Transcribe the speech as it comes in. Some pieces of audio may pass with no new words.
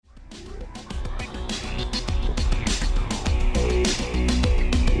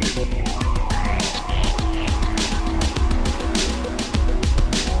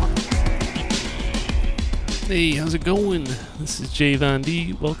Hey, how's it going? This is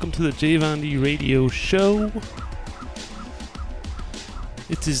JVonD. Welcome to the JVonD radio show.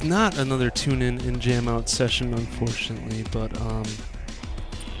 It is not another tune-in and jam-out session, unfortunately, but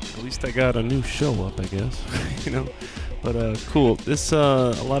at least I got a new show up, I guess. you know. But cool. This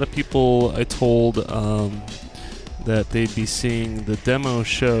a lot of people I told that they'd be seeing the demo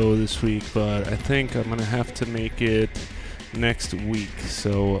show this week, but I think I'm gonna have to make it next week.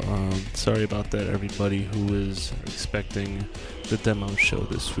 So sorry about that, everybody who is expecting the demo show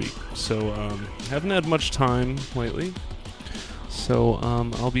this week. So haven't had much time lately. So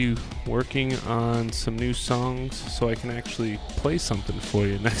I'll be working on some new songs so I can actually play something for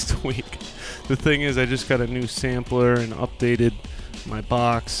you next week. The thing is, I just got a new sampler and updated my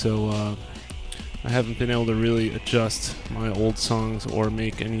box, so I haven't been able to really adjust my old songs or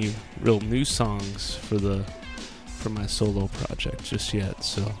make any real new songs for my solo project just yet.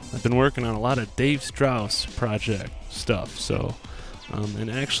 So I've been working on a lot of Dave Strauss project stuff. So and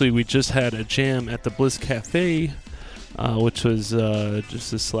actually we just had a jam at the Bliss Cafe, which was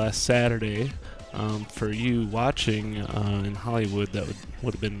just this last Saturday. For you watching in Hollywood, that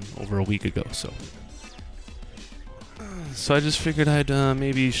would have been over a week ago. So I just figured I'd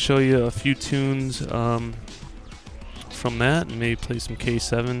maybe show you a few tunes from that, and maybe play some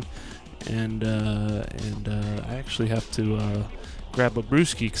K7. And I actually have to grab a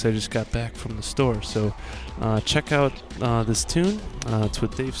brewski because I just got back from the store. So check out this tune. It's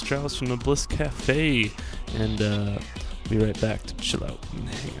with Dave Strauss from the Bliss Cafe, and be right back to chill out and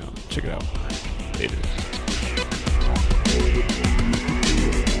hang out. Check it out. Later.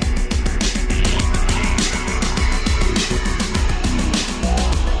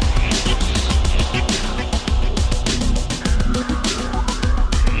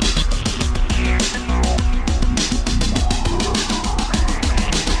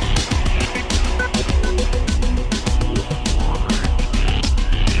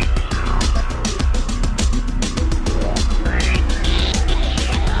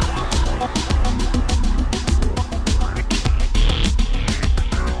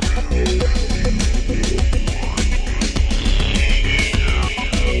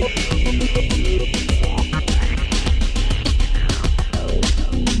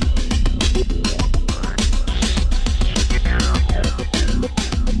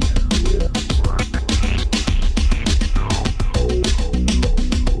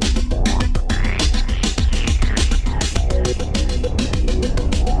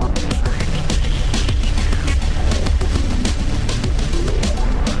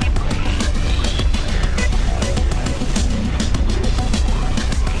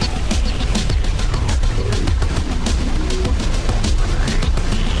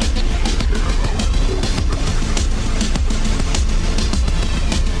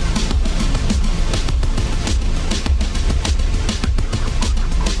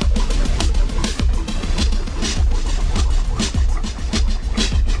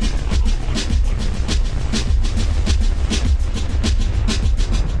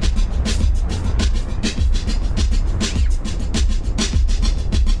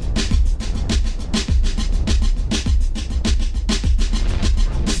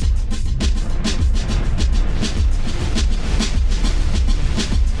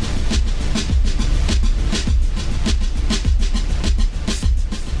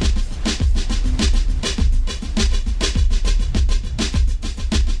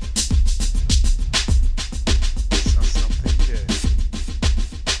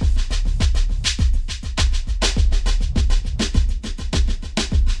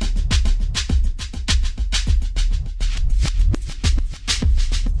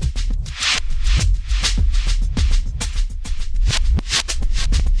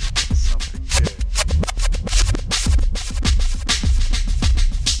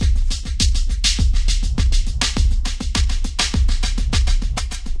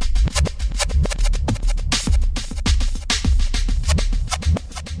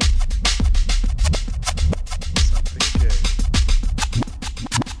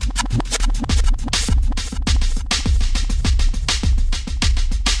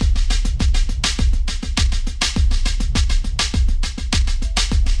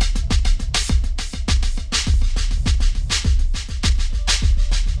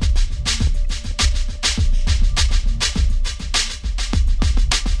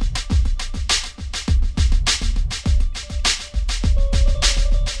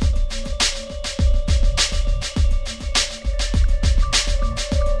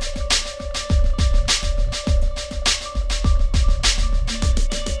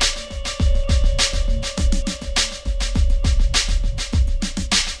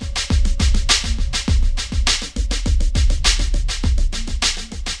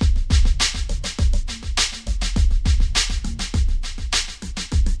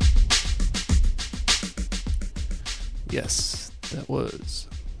 Yes, that was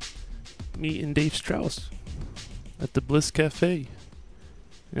me and Dave Strauss at the Bliss Cafe.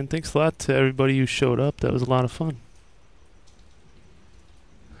 And thanks a lot to everybody who showed up. That was a lot of fun.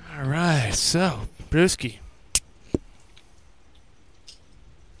 Alright, so, Brewski.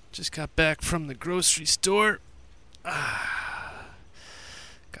 Just got back from the grocery store. Got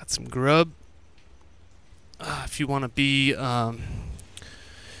some grub. If you want to be a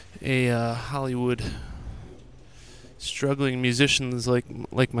Hollywood struggling musician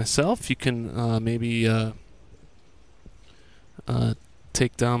like myself, you can maybe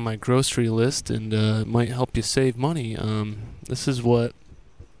take down my grocery list, and it might help you save money. This is what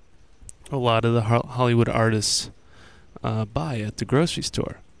a lot of the Hollywood artists buy at the grocery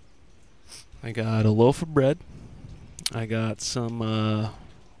store. I got a loaf of bread. I got some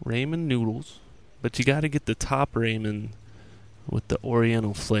ramen noodles, but you got to get the top ramen with the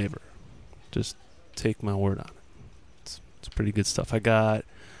Oriental flavor. Just take my word on it. It's pretty good stuff. I got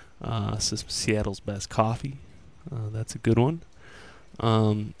some Seattle's Best coffee. That's a good one.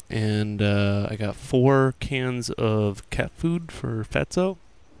 And I got 4 cans of cat food for Fatso.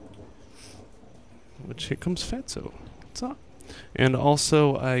 Which here comes Fatso. What's up? And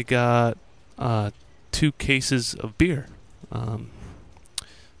also I got 2 cases of beer. You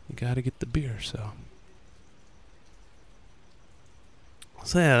gotta get the beer, so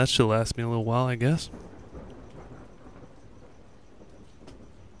yeah, that should last me a little while, I guess.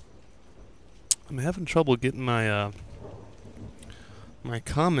 I'm having trouble getting my my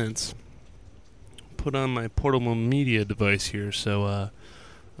comments put on my portable media device here, so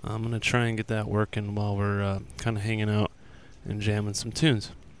I'm gonna try and get that working while we're kind of hanging out and jamming some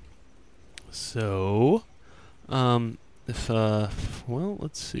tunes. So, well,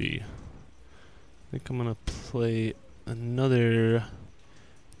 let's see. I think I'm gonna play another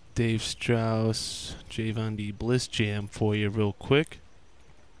Dave Strauss JVonD Bliss Jam for you real quick.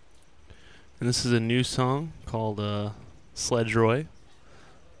 And this is a new song called Sledge Roy.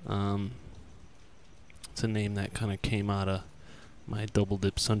 It's a name that kind of came out of my Double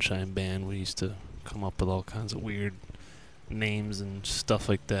Dip Sunshine band. We used to come up with all kinds of weird names and stuff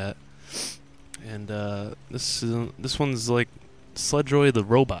like that. And this one's like Sledge Roy the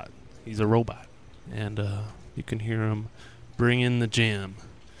robot. He's a robot, and you can hear him bring in the jam.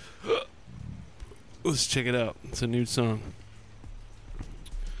 Let's check it out. It's a new song.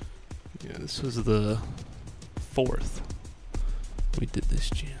 Yeah, this was the 4th we did this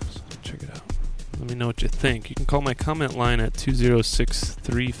jam, so check it out. Let me know what you think. You can call my comment line at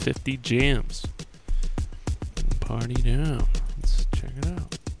 206-350-JAMS. Party down. Let's check it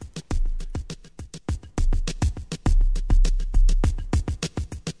out.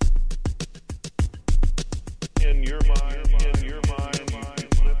 In your mind, in your mind, in your mind,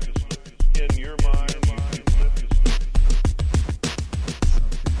 in your mind, in your mind,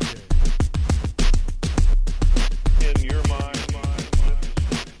 in your mind,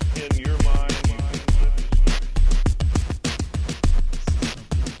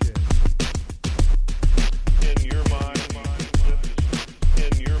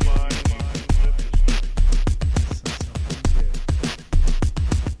 in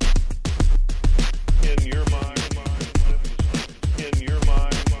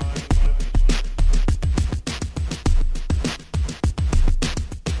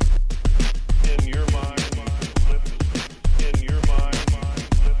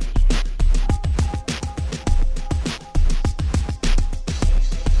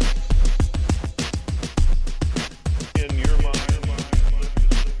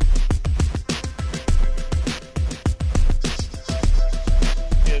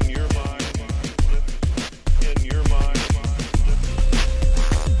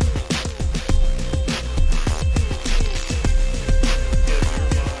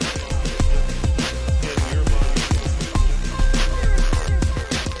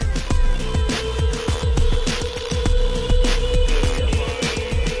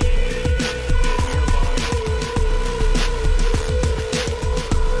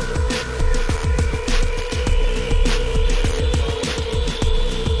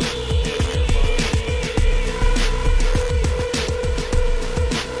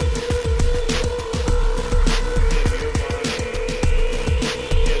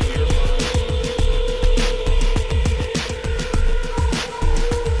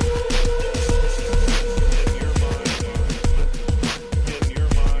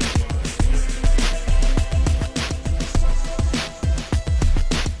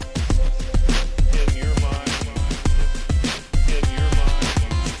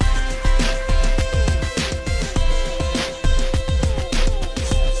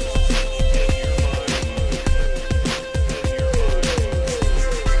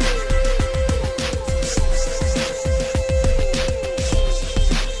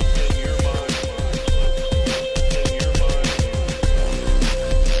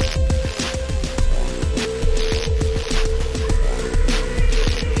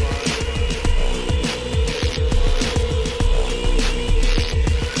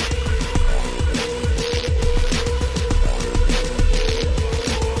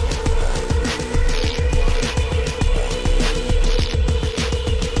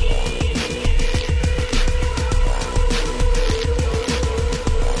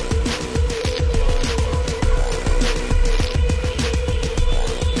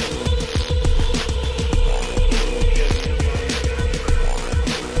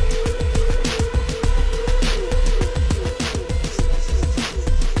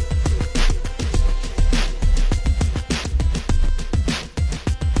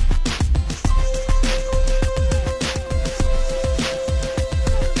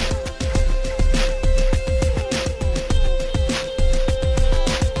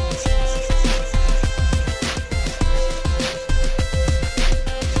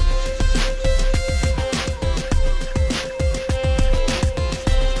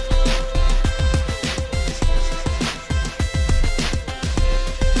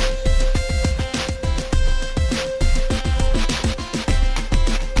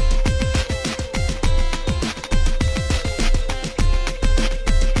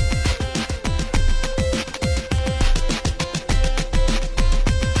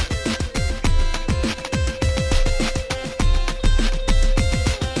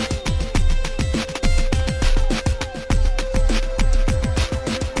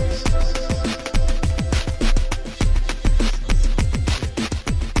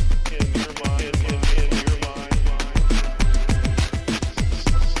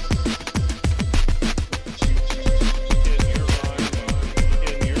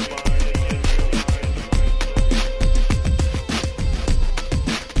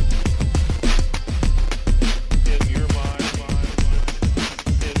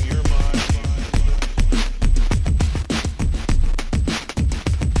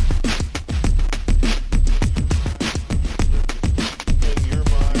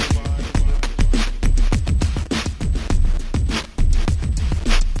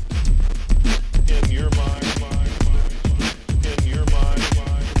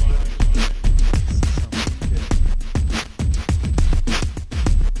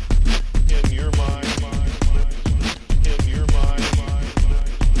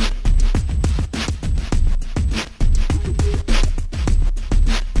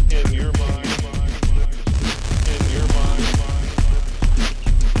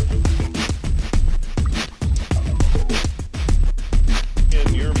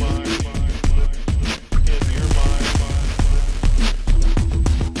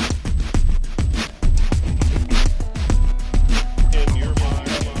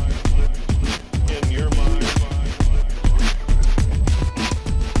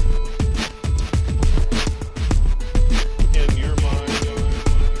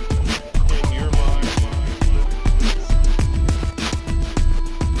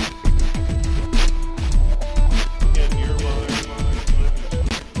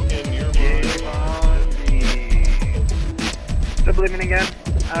again.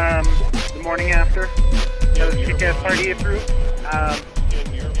 The morning after. That was a kick-ass party you threw.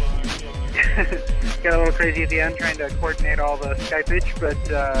 Got a little crazy at the end trying to coordinate all the Skypeage, but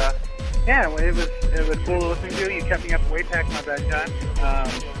yeah, it was cool to listen to. You kept me up way past my bedtime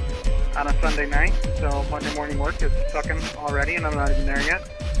on a Sunday night, so Monday morning work is sucking already, and I'm not even there yet.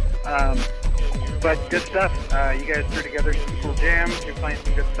 But good stuff. You guys threw together some cool jams. You're playing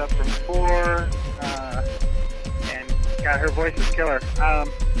some good stuff from before, and God, her voice is killer.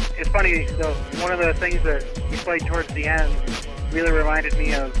 It's funny, though, one of the things that you played towards the end really reminded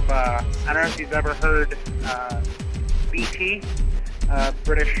me of, I don't know if you've ever heard BT,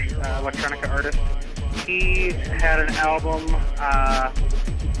 British electronica artist. He had an album,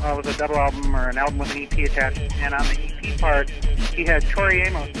 it was a double album or an album with an EP attached, and on the EP part, he had Tori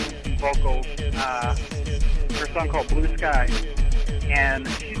Amos doing some vocals for a song called Blue Sky. And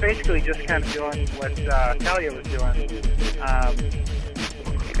she's basically just kind of doing what Talia was doing.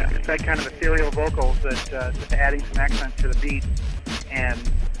 It's that kind of ethereal vocals that just adding some accent to the beat. And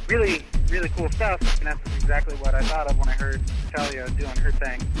really, really cool stuff. And that's exactly what I thought of when I heard Talia doing her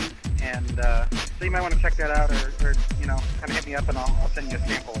thing. And so you might want to check that out, or you know, kind of hit me up and I'll send you a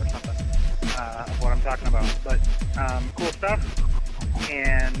sample or something of what I'm talking about. But cool stuff.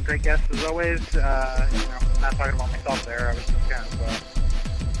 And great guests as always. You know, not talking about myself there. I was just kind of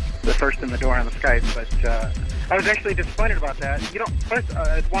the first in the door on the Skype, but I was actually disappointed about that. You don't. First,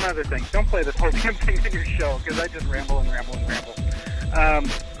 one other thing. Don't play this whole damn thing in your show because I just ramble and ramble and ramble.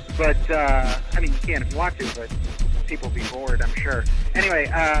 But I mean, you can if you want to, but people will be bored, I'm sure. Anyway,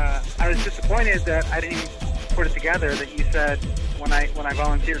 I was disappointed that I didn't even put it together. That you said when I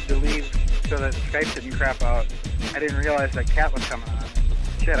volunteered to leave so that Skype didn't crap out, I didn't realize that Kat was coming on.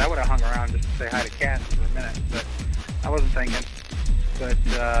 Shit, I would have hung around just to say hi to Kat for a minute, but I wasn't thinking. But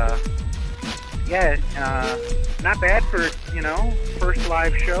yeah, not bad for, you know, first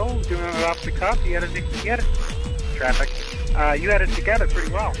live show, doing it off the cuff. You had it traffic. You had it together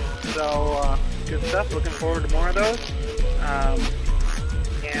pretty well. So good stuff. Looking forward to more of those.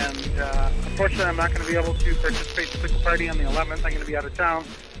 And unfortunately, I'm not going to be able to participate in the pickle party on the 11th. I'm going to be out of town.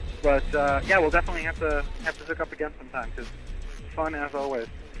 But yeah, we'll definitely have to hook up again sometime because it's fun as always.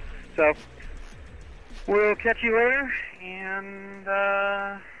 So we'll catch you later, and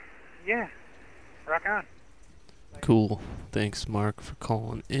yeah, rock on. Cool. Thanks, Mark, for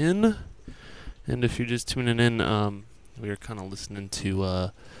calling in. And if you're just tuning in, we were kind of listening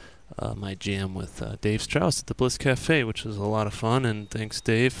to my jam with Dave Strauss at the Bliss Cafe, which was a lot of fun. And thanks,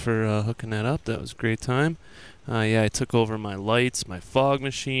 Dave, for hooking that up. That was a great time. Yeah, I took over my lights, my fog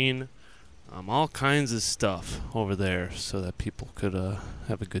machine, all kinds of stuff over there so that people could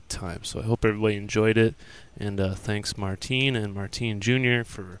have a good time. So I hope everybody enjoyed it. And thanks, Martine and Martine Jr.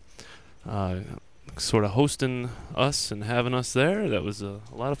 for sort of hosting us and having us there. That was a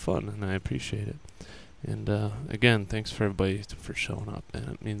lot of fun, and I appreciate it. And again, thanks for everybody for showing up, man.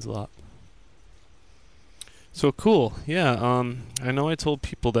 It means a lot. So cool. Yeah, I know I told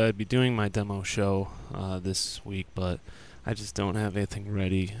people that I'd be doing my demo show this week, but I just don't have anything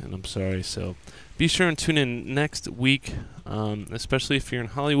ready, and I'm sorry. So be sure and tune in next week, especially if you're in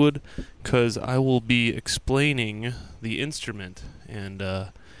Hollywood, because I will be explaining the instrument. And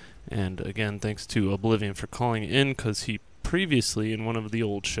again, thanks to Oblivion for calling in, because he previously, in one of the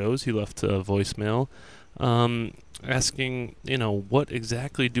old shows, he left a voicemail asking, you know, what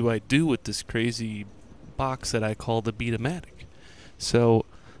exactly do I do with this crazy box that I call the Beatomatic. So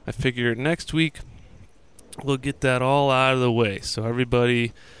I figure next week we'll get that all out of the way. So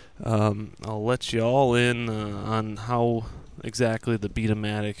everybody, I'll let you all in on how exactly the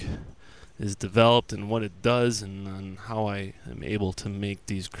Beatomatic is developed and what it does, and on how I am able to make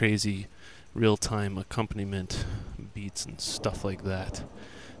these crazy real-time accompaniment beats and stuff like that.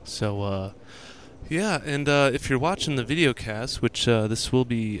 So yeah, and if you're watching the video cast, which this will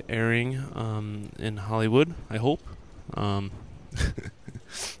be airing in Hollywood, I hope.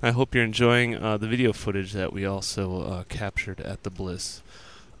 I hope you're enjoying the video footage that we also captured at the Bliss.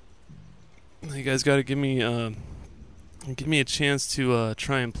 You guys got to give me a chance to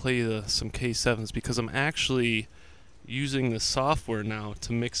try and play some K7s, because I'm actually using the software now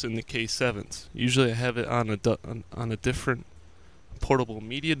to mix in the K7s. Usually I have it on a different portable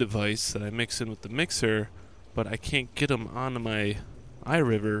media device that I mix in with the mixer, but I can't get them onto my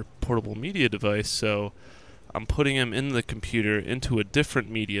iRiver portable media device, so I'm putting them in the computer into a different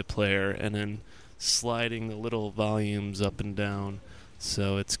media player and then sliding the little volumes up and down.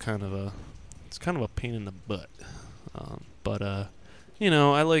 So it's kind of a pain in the butt. But you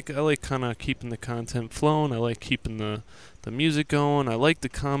know, I like kind of keeping the content flowing. I like keeping the music going. I like the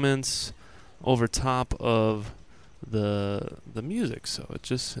comments over top of the music. So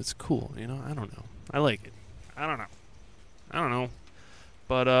it's cool. You know, I don't know. I like it. I don't know.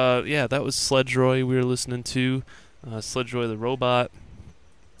 But yeah, that was Sledgeroy we were listening to. Sledgeroy the Robot.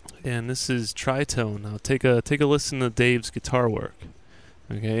 And this is Tritone. Now take a listen to Dave's guitar work.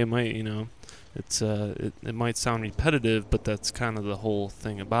 Okay, it might, you know, it might sound repetitive, but that's kind of the whole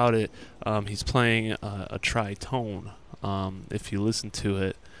thing about it. He's playing a tritone. If you listen to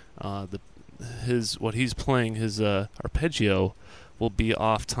it, what he's playing, his arpeggio, will be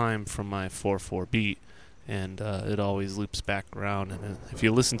off time from my 4/4 beat, and it always loops back around. And if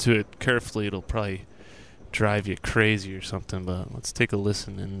you listen to it carefully, it'll probably drive you crazy or something. But let's take a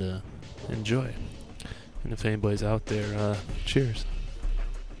listen and enjoy. And if anybody's out there, cheers.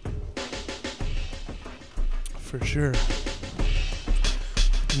 For sure.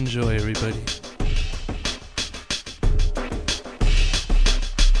 Enjoy, everybody.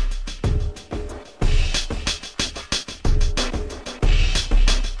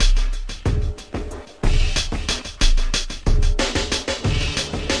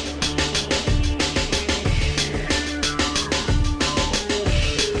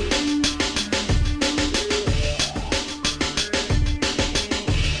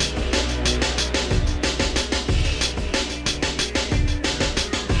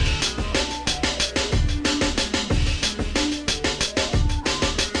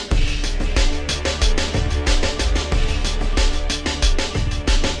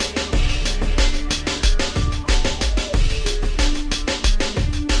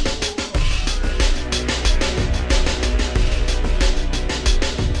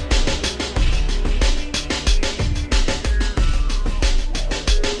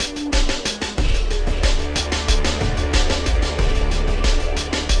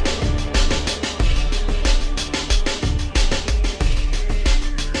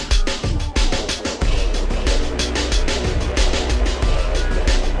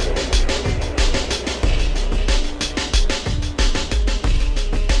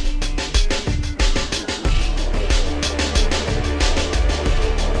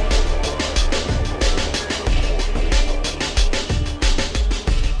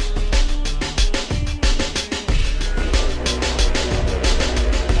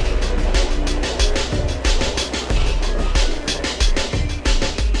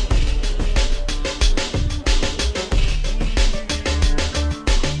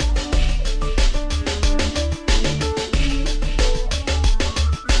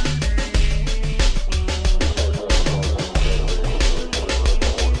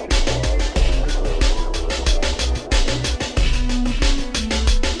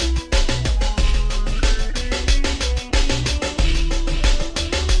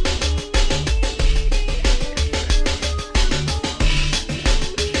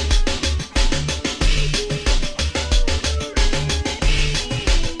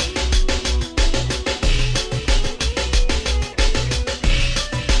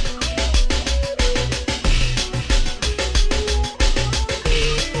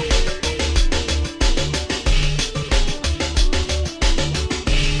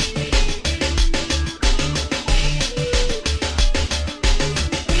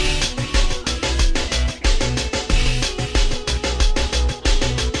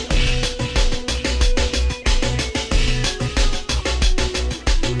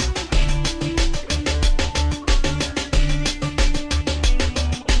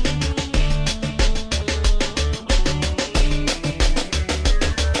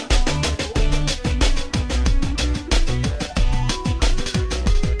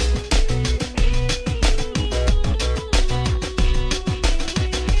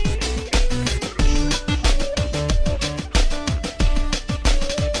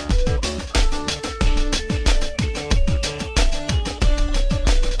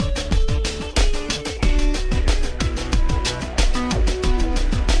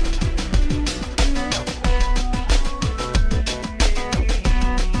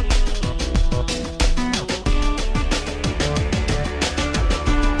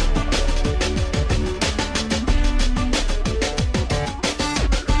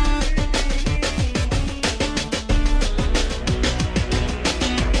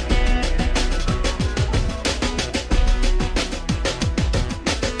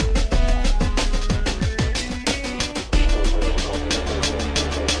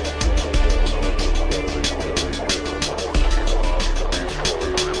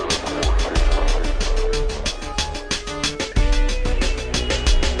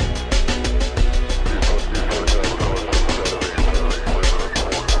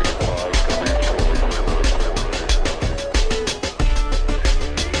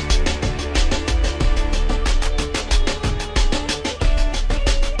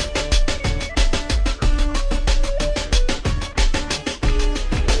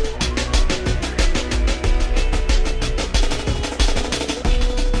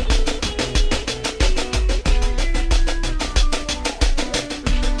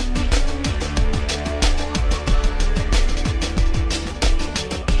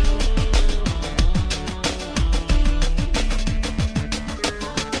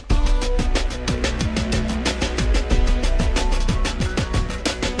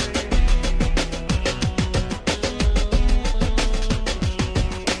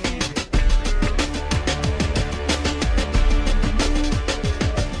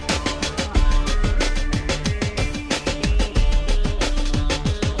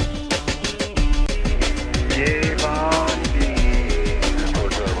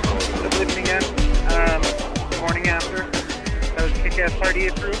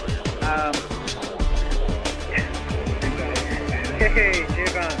 approve. Hey,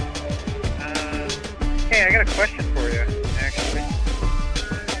 JVonD. Hey, I got a question for you, actually.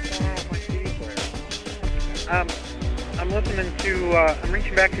 What's going on with my CD player? I'm listening to, I'm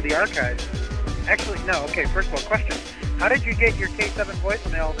reaching back to the archives. Actually, no, okay, first of all, question. How did you get your K7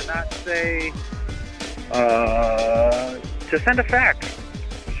 voicemail to not say, to send a fax?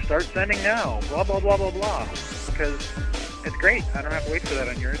 Start sending now, blah, blah, blah, blah, blah. Because it's great. I don't have to wait for that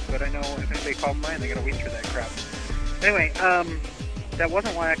on yours, but I know if anybody calls mine, they gotta wait for that crap. Anyway, that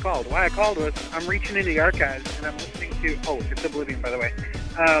wasn't why I called. Why I called was I'm reaching into the archives and I'm listening to, it's Oblivion, by the way.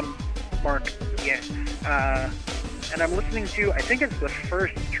 Mark, yeah. And I'm listening to, I think it's the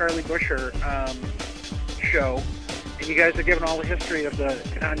first Charlie Busher show, and you guys are giving all the history of the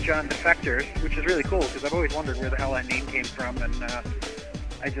John Defectors, which is really cool because I've always wondered where the hell that name came from, and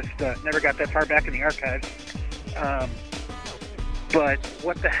I just never got that far back in the archives. But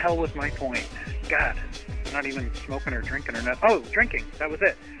what the hell was my point? God, not even smoking or drinking or not. Oh, drinking. That was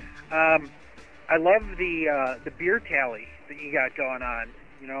it. I love the beer tally that you got going on.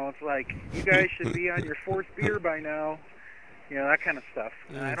 You know, it's like, you guys should be on your fourth beer by now. You know, that kind of stuff.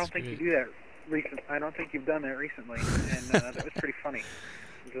 I don't think you do that I don't think you've done that recently, and that was pretty funny.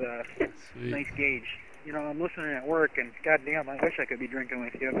 It was a nice gauge. You know, I'm listening at work, and goddamn, I wish I could be drinking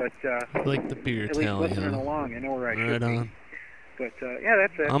with you, but I like the beer at least tally, listening along, I know where I should on. be. But yeah,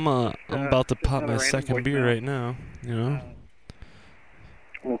 that's it. I'm about to pop my second beer right now. You know.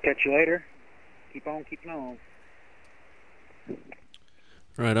 We'll catch you later. Keep on keeping on.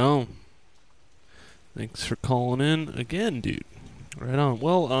 Right on. Thanks for calling in again, dude. Right on.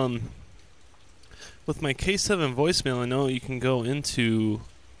 Well, with my K7 voicemail, I know you can go into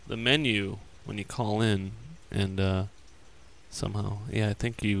the menu when you call in, and somehow, yeah, I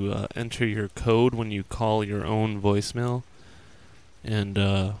think you enter your code when you call your own voicemail, and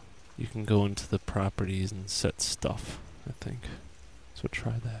you can go into the properties and set stuff, I think. So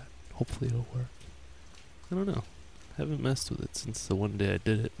try that. Hopefully it'll work. I don't know. Haven't messed with it since the one day I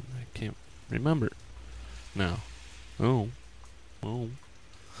did it. I can't remember it now. Oh.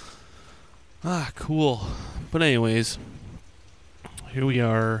 Cool. But anyways, here we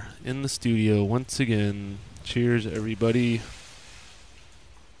are in the studio once again. Cheers, everybody.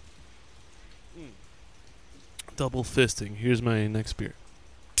 Double fisting. Here's my next beer.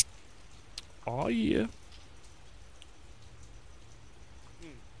 Oh yeah.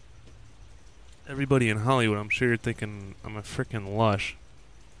 Everybody in Hollywood, I'm sure you're thinking I'm a frickin' lush.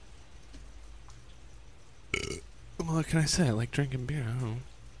 Well, what can I say? I like drinking beer. I don't know.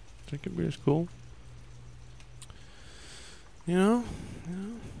 Drinking beer is cool. You know,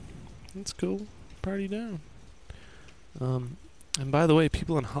 it's cool. Party down. And by the way,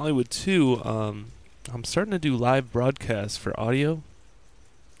 people in Hollywood too, I'm starting to do live broadcasts for audio.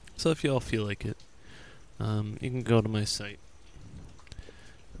 So if y'all feel like it, you can go to my site.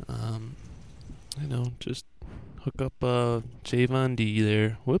 You know, just hook up JVonD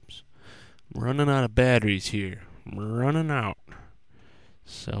there. Whoops. I'm running out of batteries here. I'm running out.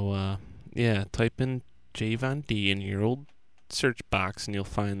 So, yeah, type in JVonD in your old search box and you'll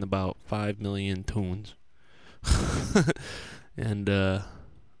find about 5 million tunes. and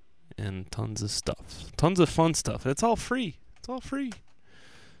tons of stuff. Tons of fun stuff. It's all free. It's all free.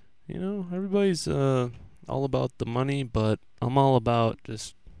 You know, everybody's all about the money, but I'm all about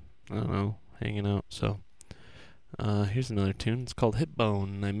just, I don't know, hanging out. So here's another tune. It's called Hip Bone,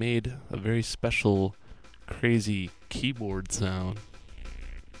 and I made a very special, crazy keyboard sound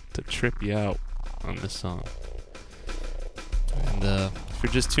to trip you out on this song. And if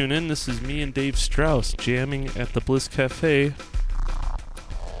you're just tuning in, this is me and Dave Strauss jamming at the Bliss Cafe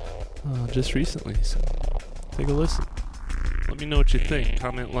just recently. So take a listen. Let me know what you think.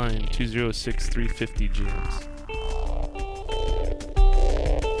 Comment line 206-350-JAMS.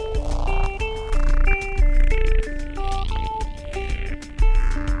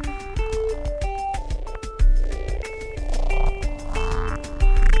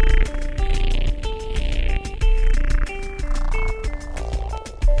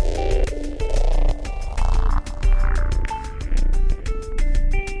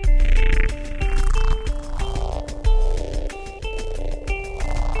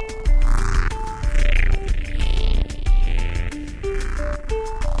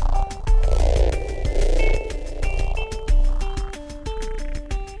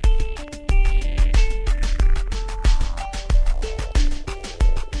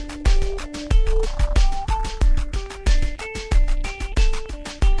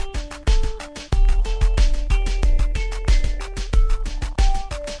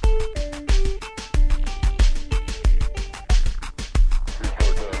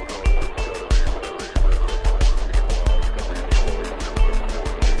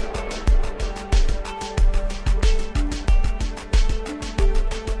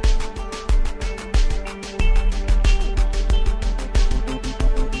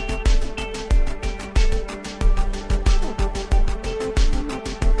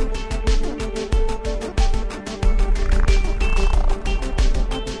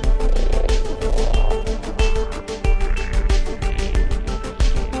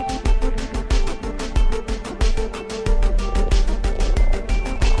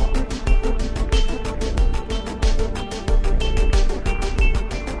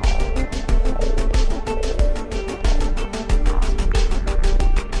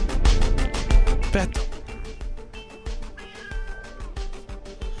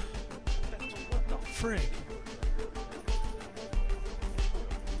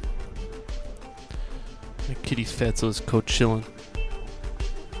 My kitty Fatso's co-chillin'.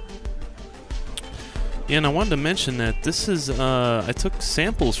 Yeah, and I wanted to mention that this is, I took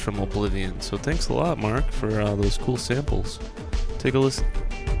samples from Oblivion, so thanks a lot, Mark, for those cool samples. Take a listen.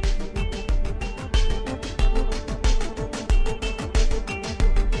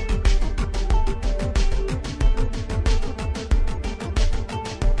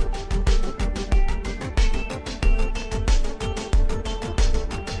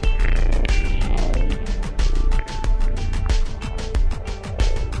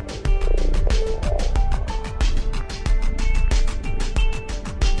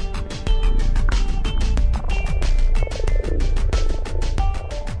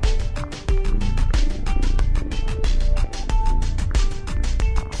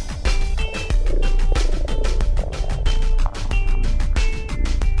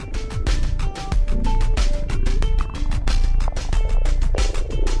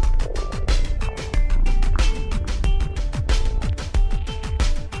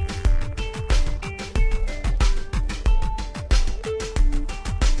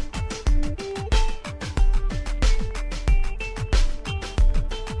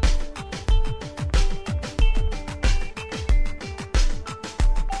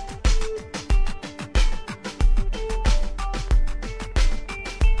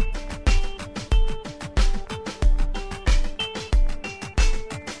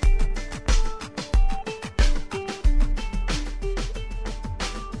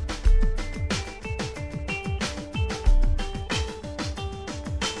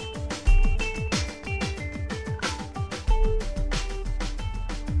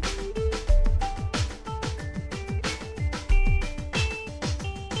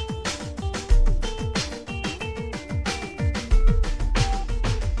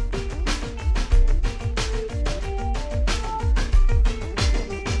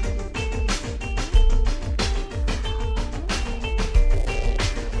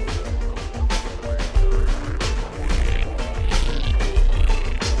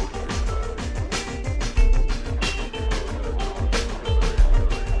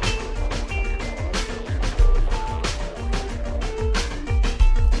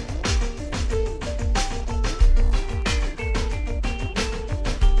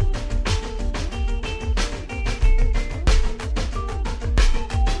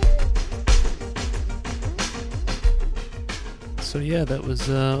 So yeah, that was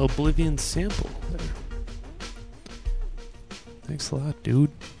Oblivion sample there. Thanks a lot, dude.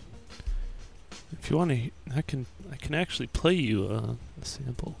 If you want to, I can actually play you a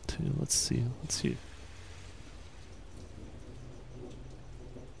sample too. Let's see.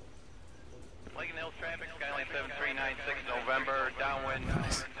 Lincoln Hills traffic, Skyline 7396, November, downwind,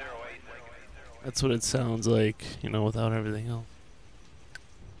 Nice. 08. That's what it sounds like, without everything else.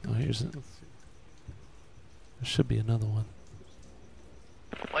 Oh, here's it. Let's see. There should be another one.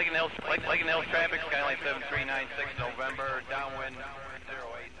 Lincoln Hills traffic, Skyline 7396, November, downwind, 08.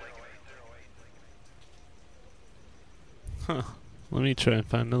 Huh. Let me try and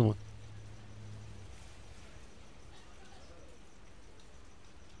find another one.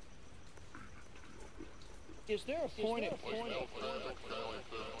 Is there a point at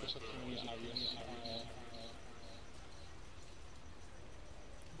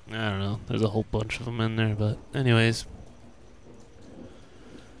I don't know. There's a whole bunch of them in there, but anyways.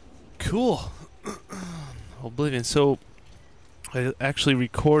 Cool. Oblivion. So I actually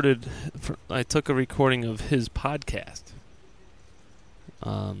I took a recording of his podcast.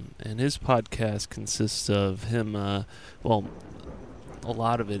 And his podcast consists of him, a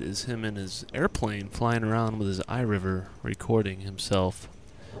lot of it is him in his airplane flying around with his iRiver recording himself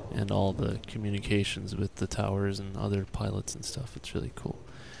and all the communications with the towers and other pilots and stuff. It's really cool.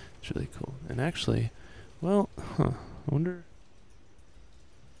 And actually, I wonder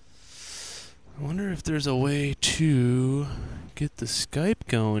if there's a way to get the Skype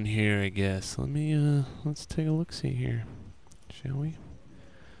going here, I guess. Let's take a look-see here, shall we?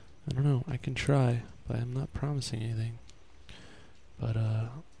 I don't know. I can try, but I'm not promising anything. But,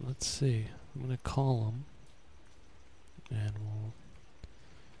 let's see. I'm going to call him, and we'll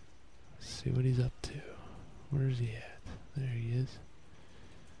see what he's up to. Where is he at? There he is.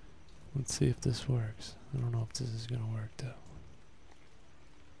 Let's see if this works. I don't know if this is going to work, though.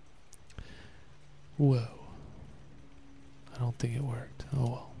 Whoa. I don't think it worked. Oh,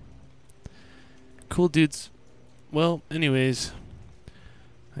 well. Cool, dudes. Well, anyways,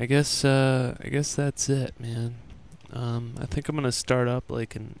 I guess that's it, man. I think I'm gonna start up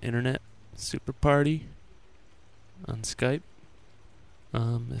like an internet super party on Skype.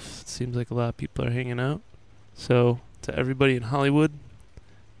 If it seems like a lot of people are hanging out. So to everybody in Hollywood,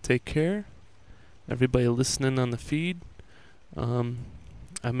 take care. everybody listening on the feed.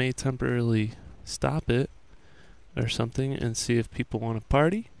 I may temporarily stop it or something and see if people want to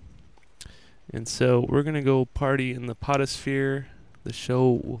party. And so we're going to go party in the Potosphere. The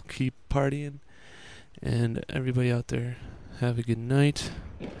show will keep partying. And everybody out there, have a good night.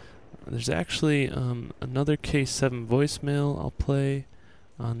 There's actually another K7 voicemail I'll play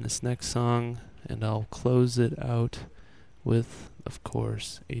on this next song. And I'll close it out with, of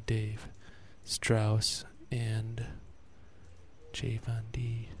course, a Dave Strauss and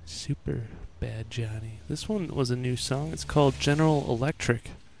JVonD, Super Bad Johnny. This one was a new song. It's called General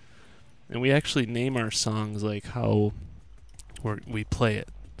Electric. And we actually name our songs like how we play it.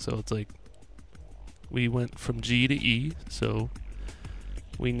 So it's like we went from G to E. So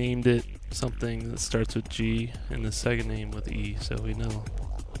we named it something that starts with G and the second name with E. So we know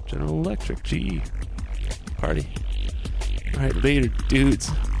General Electric, G. Party. Alright, later,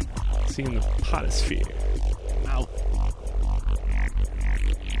 dudes. See you in the Potosphere.